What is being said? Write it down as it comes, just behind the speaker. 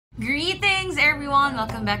Greetings everyone!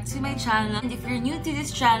 Welcome back to my channel. And if you're new to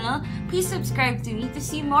this channel, please subscribe to me to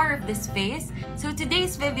see more of this face. So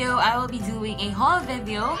today's video, I will be doing a haul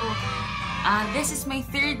video. This is my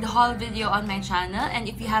third haul video on my channel, and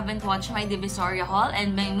if you haven't watched my Divisoria haul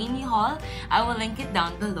and my mini haul, I will link it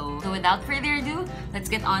down below. So without further ado, let's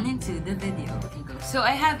get on into the video. Okay, go. So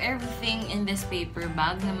I have everything in this paper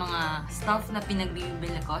bag na mga stuff na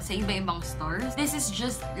pinagbibili ko sa iba-ibang stores. This is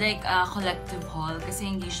just like a collective haul kasi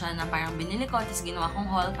hindi siya na parang binili ko tapos ginawa kong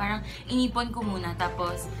haul. Parang inipon ko muna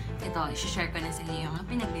tapos ito, i-share ko na sa inyo yung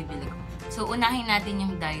pinagbibili ko. So unahin natin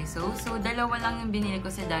yung Daiso. So dalawa lang yung binili ko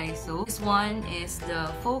sa Daiso. This one is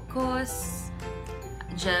the Focus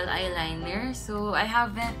gel eyeliner. So I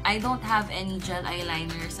don't have any gel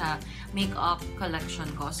eyeliner sa makeup collection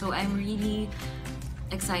ko. So I'm really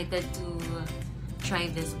excited to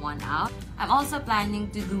try this one out. I'm also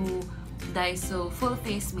planning to do Daiso full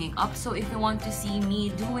face makeup. So if you want to see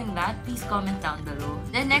me doing that, please comment down below.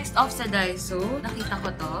 Then next off sa Daiso, nakita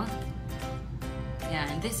ko to. Yeah,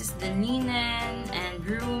 and this is the Linen and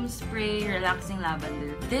Room Spray Relaxing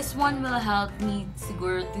Lavender. This one will help me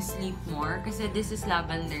siguro to sleep more kasi this is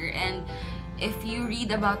lavender, and if you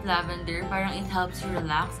read about lavender, parang it helps you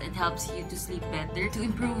relax, it helps you to sleep better, to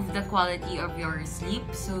improve the quality of your sleep.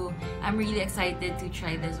 So I'm really excited to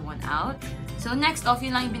try this one out. So next off,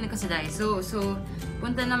 yun lang yung binili ko sa Daiso. So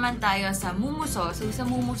punta naman tayo sa Mumuso. So sa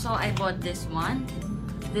Mumuso, I bought this one.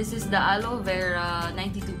 This is the aloe vera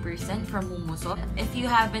 92% from Mumuso. If you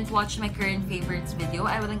haven't watched my current favorites video,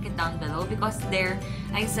 I will link it down below because there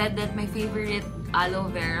I said that my favorite aloe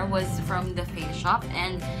vera was from the Face Shop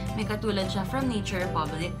and may katulad siya from Nature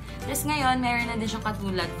Republic. Tapos ngayon, meron na din siya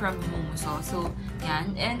katulad from Mumuso. So,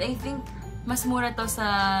 yan. And I think mas mura to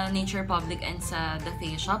sa Nature Republic and sa the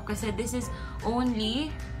Face Shop kasi this is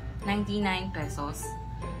only 99 pesos.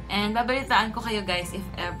 And babalitaan ko kayo guys if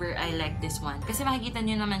ever I like this one. Kasi makikita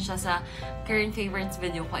nyo naman siya sa current favorites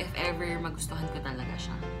video ko if ever magustuhan ko talaga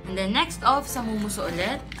siya. And then next off sa Mumuso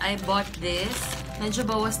ulit, I bought this. Medyo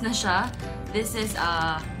bawas na siya. This is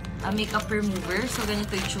a makeup remover. So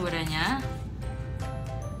ganito yung tsura niya.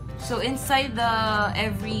 So inside the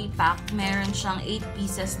every pack, meron siyang 8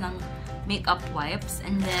 pieces ng makeup wipes.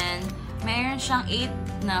 And then meron siyang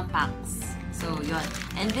 8 na packs. So, yun.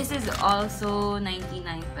 And this is also 99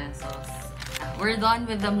 pesos. We're done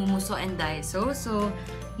with the Mumuso and Daiso. So,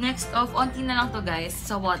 next off, onti na lang to guys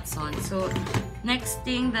sa Watsons. So, next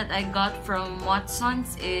thing that I got from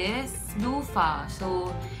Watsons is loofah.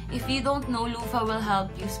 So, if you don't know, loofah will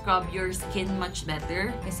help you scrub your skin much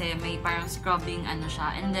better. Kasi may parang scrubbing ano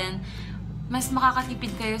siya. And then, mas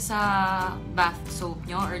makakatipid kayo sa bath soap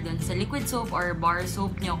nyo or dun sa liquid soap or bar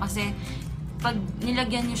soap nyo. Kasi, pag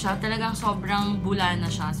nilagyan nyo siya, talagang sobrang bula na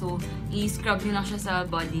siya. So, i-scrub nyo lang siya sa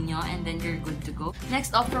body nyo and then you're good to go.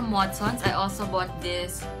 Next off from Watsons, I also bought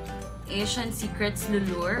this Asian Secrets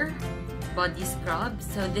Lulur Body Scrub.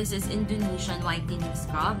 So, this is Indonesian Whitening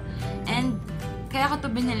Scrub. And kaya ko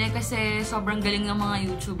to binili kasi sobrang galing ng mga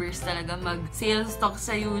YouTubers talaga mag-sales talk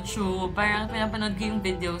sa YouTube. Parang pinapanood ko yung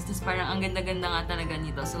videos, tapos parang ang ganda-ganda nga talaga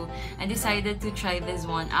nito. So, I decided to try this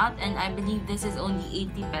one out and I believe this is only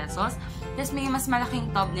 80 pesos. Tapos may mas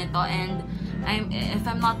malaking tub nito and if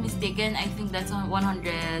I'm not mistaken, I think that's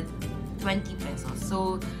 120 pesos.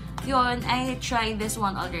 So, yun, I tried this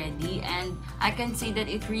one already and I can say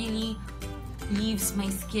that it really leaves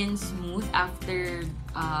my skin smooth after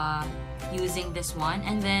using this one.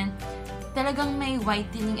 And then, talagang may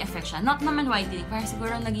whitening effect siya. Not naman whitening, parang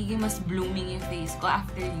siguro nagiging mas blooming yung face ko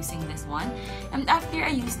after using this one. And after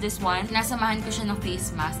I use this one, nasamahan ko siya ng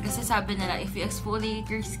face mask kasi sabi nila, if you exfoliate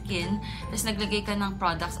your skin, tapos naglagay ka ng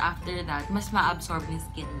products after that, mas ma-absorb yung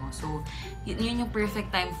skin mo. So, yun yung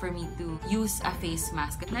perfect time for me to use a face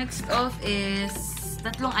mask. Next off is,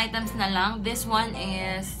 tatlong items na lang. This one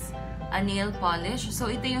is a nail polish. So,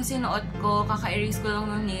 ito yung sinuot ko. Kaka-erase ko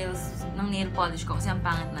lang ng nail polish ko kasi ang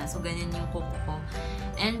pangit na. So, ganyan yung kuko ko.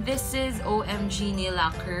 And this is OMG Nail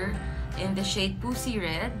Lacquer in the shade Pussy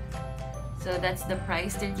Red. So, that's the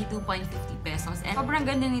price. 32.50 pesos. And sobrang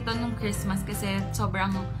ganda nito nung Christmas kasi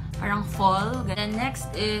sobrang parang fall. And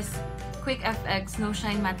next is Quick FX No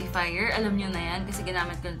Shine Mattifier. Alam nyo na yan kasi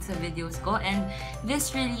ginamit ko sa videos ko. And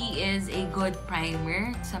this really is a good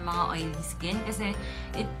primer sa mga oily skin kasi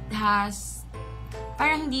it has,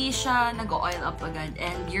 parang hindi siya nag-oil up agad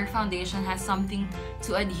and your foundation has something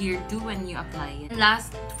to adhere to when you apply it. And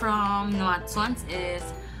last from Watsons is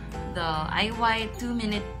the Eye White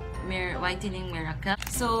 2-Minute Whitening Miracle.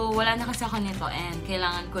 So, wala na kasi ako nito and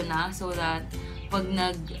kailangan ko na so that pag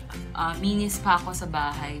nag-minis pa ako sa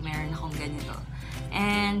bahay, meron akong ganito.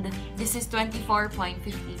 And this is 24.50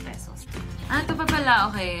 pesos. Ito pa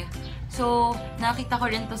pala, okay. So, nakita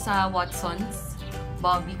ko rin to sa Watson's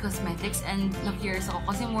Bobby Cosmetics and na-curious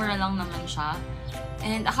ako kasi mura lang naman siya.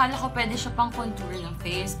 And akala ko pwede siya pang contour ng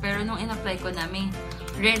face, pero nung in-apply ko na, may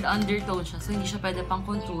red undertone siya. So, hindi siya pwede pang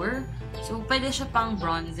contour. So, pwede siya pang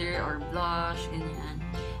bronzer or blush, ganyan.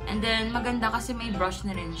 And then, maganda kasi may brush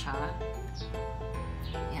na rin siya.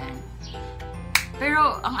 Yan.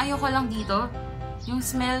 Pero, ang ayoko lang dito, yung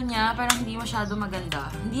smell niya, parang hindi masyado maganda.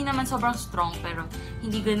 Hindi naman sobrang strong, pero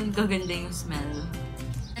hindi ganun kaganda yung smell.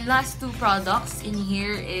 And last two products in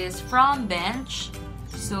here is from Bench.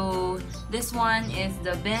 So, this one is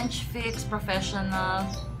the Bench Fix Professional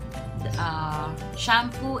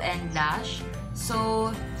Shampoo and Lash.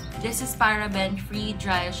 So, this is paraben-free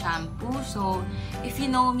dry shampoo. So, if you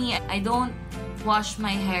know me, I don't wash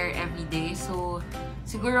my hair every day. So,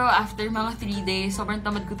 siguro after mga 3 days, sobrang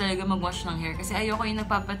tamad ko talaga mag-wash ng hair. Kasi ayoko yung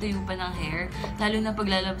nagpapatuyo pa ng hair. Lalo na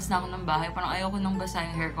paglalabas na ako ng bahay, parang ayoko nang basa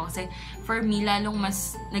yung hair ko. Kasi for me, lalong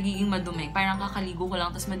mas nagiging madumi. Parang kakaligo ko lang,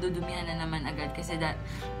 tapos madudumihan na naman agad. Kasi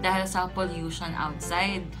dahil sa pollution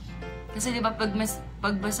outside. Kasi diba,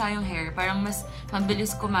 pag basa yung hair, parang mas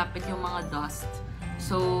mabilis kumapit yung mga dust.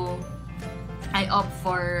 So, I opt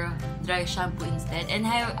for dry shampoo instead. And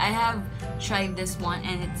I have tried this one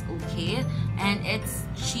and it's okay. And it's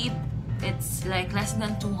cheap. It's like less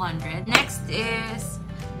than 200. Next is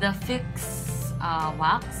the Fix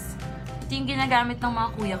Wax. Ito yung ginagamit ng mga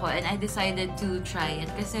kuya ko and I decided to try it.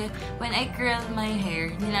 Kasi when I curl my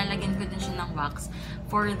hair, nilalagyan ko din siya ng wax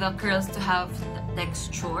for the curls to have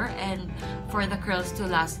texture and for the curls to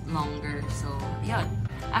last longer. So, yun.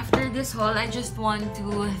 After this haul, I just want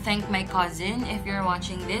to thank my cousin. If you're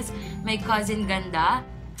watching this, my cousin Ganda.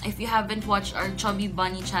 If you haven't watched our Chubby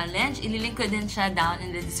Bunny Challenge, ililink ko din siya down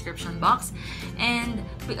in the description box. And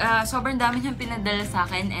sobrang dami niyang pinadala sa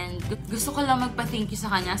akin and gusto ko lang magpa-thank you sa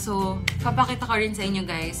kanya. So, papakita ko rin sa inyo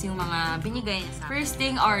guys yung mga binigay niya sa akin. First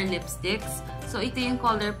thing are lipsticks. So, ito yung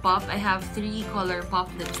Colourpop. I have 3 Colourpop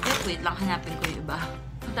lipstick. Wait lang, hanapin ko yung iba.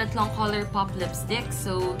 Tatlong Colourpop lipstick.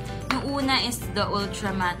 So, yung una is the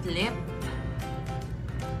Ultra Matte Lip.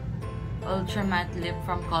 Ultra Matte Lip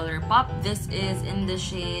from Colourpop. This is in the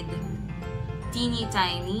shade Teeny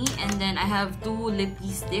Tiny. And then I have 2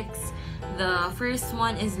 lippy sticks. The first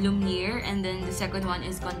one is Lumiere and then the second one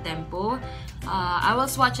is Contempo. I will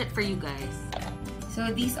swatch it for you guys. So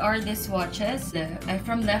these are the swatches.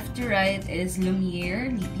 From left to right is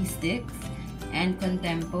Lumiere lippy sticks and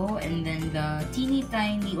Contempo, and then the Teeny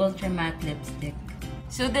Tiny Ultra Matte Lipstick.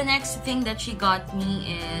 So the next thing that she got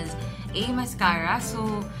me is a mascara.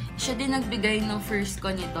 So siya din nagbigay ng first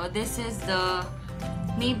ko nito. This is the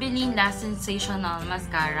Maybelline Last Sensational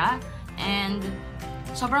Mascara. And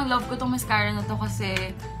sobrang love ko tong mascara na to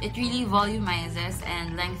kasi it really volumizes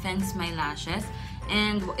and lengthens my lashes.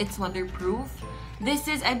 And it's waterproof. This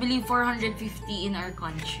is, I believe, 450 in our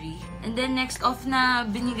country. And then next off na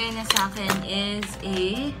binigay na sa akin is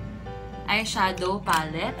a eyeshadow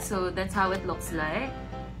palette. So that's how it looks like.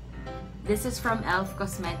 This is from e.l.f.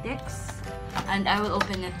 Cosmetics. And I will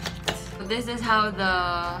open it. So this is how the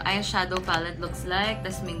eyeshadow palette looks like.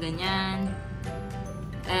 Tas may ganyan.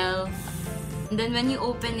 e.l.f. And then when you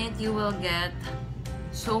open it, you will get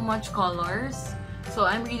so much colors. So,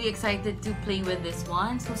 I'm really excited to play with this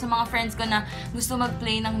one. So, sa mga friends ko na gusto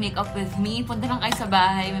mag-play ng makeup with me, punta lang kayo sa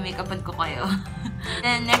bahay, may make-upan ko kayo.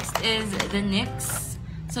 Then, next is the NYX.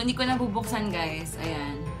 So, hindi ko na bubuksan, guys.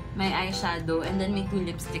 Ayan. May eyeshadow, and then may 2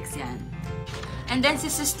 lipsticks yan. And then, si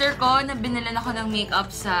sister ko, na binilan ako ng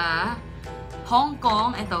makeup sa Hong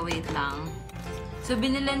Kong. Ito, wait lang. So,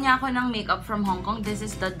 binilan niya ako ng makeup from Hong Kong. This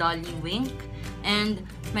is the Dolly Wink. And,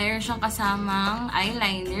 mayroon siyang kasamang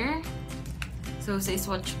eyeliner. So, sa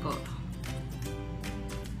swatch ko.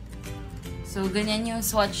 So, ganyan yung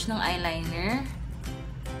swatch ng eyeliner.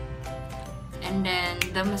 And then,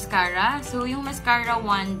 the mascara. So, yung mascara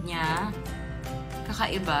wand niya,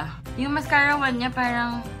 kakaiba. Yung mascara wand niya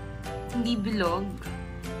parang hindi bilog.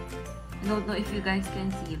 I don't know if you guys can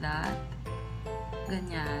see that.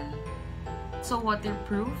 Ganyan. So,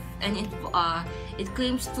 waterproof. And it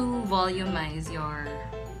claims to volumize your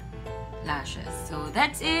lashes. So,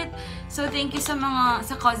 that's it. So, thank you sa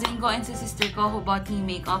cousin ko and sa sister ko who bought me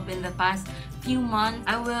makeup in the past few months.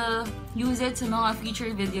 I will use it sa mga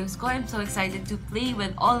future videos ko. I'm so excited to play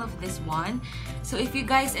with all of this one. So, if you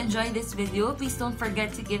guys enjoyed this video, please don't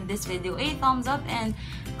forget to give this video a thumbs up and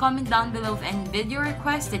comment down below of any video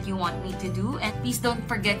requests that you want me to do. And please don't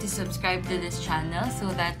forget to subscribe to this channel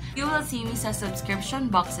so that you will see me sa subscription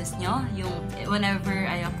boxes nyo whenever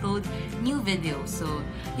I upload new videos. So,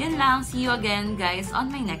 yun lang. See you again, guys,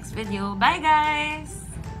 on my next video. Bye, guys!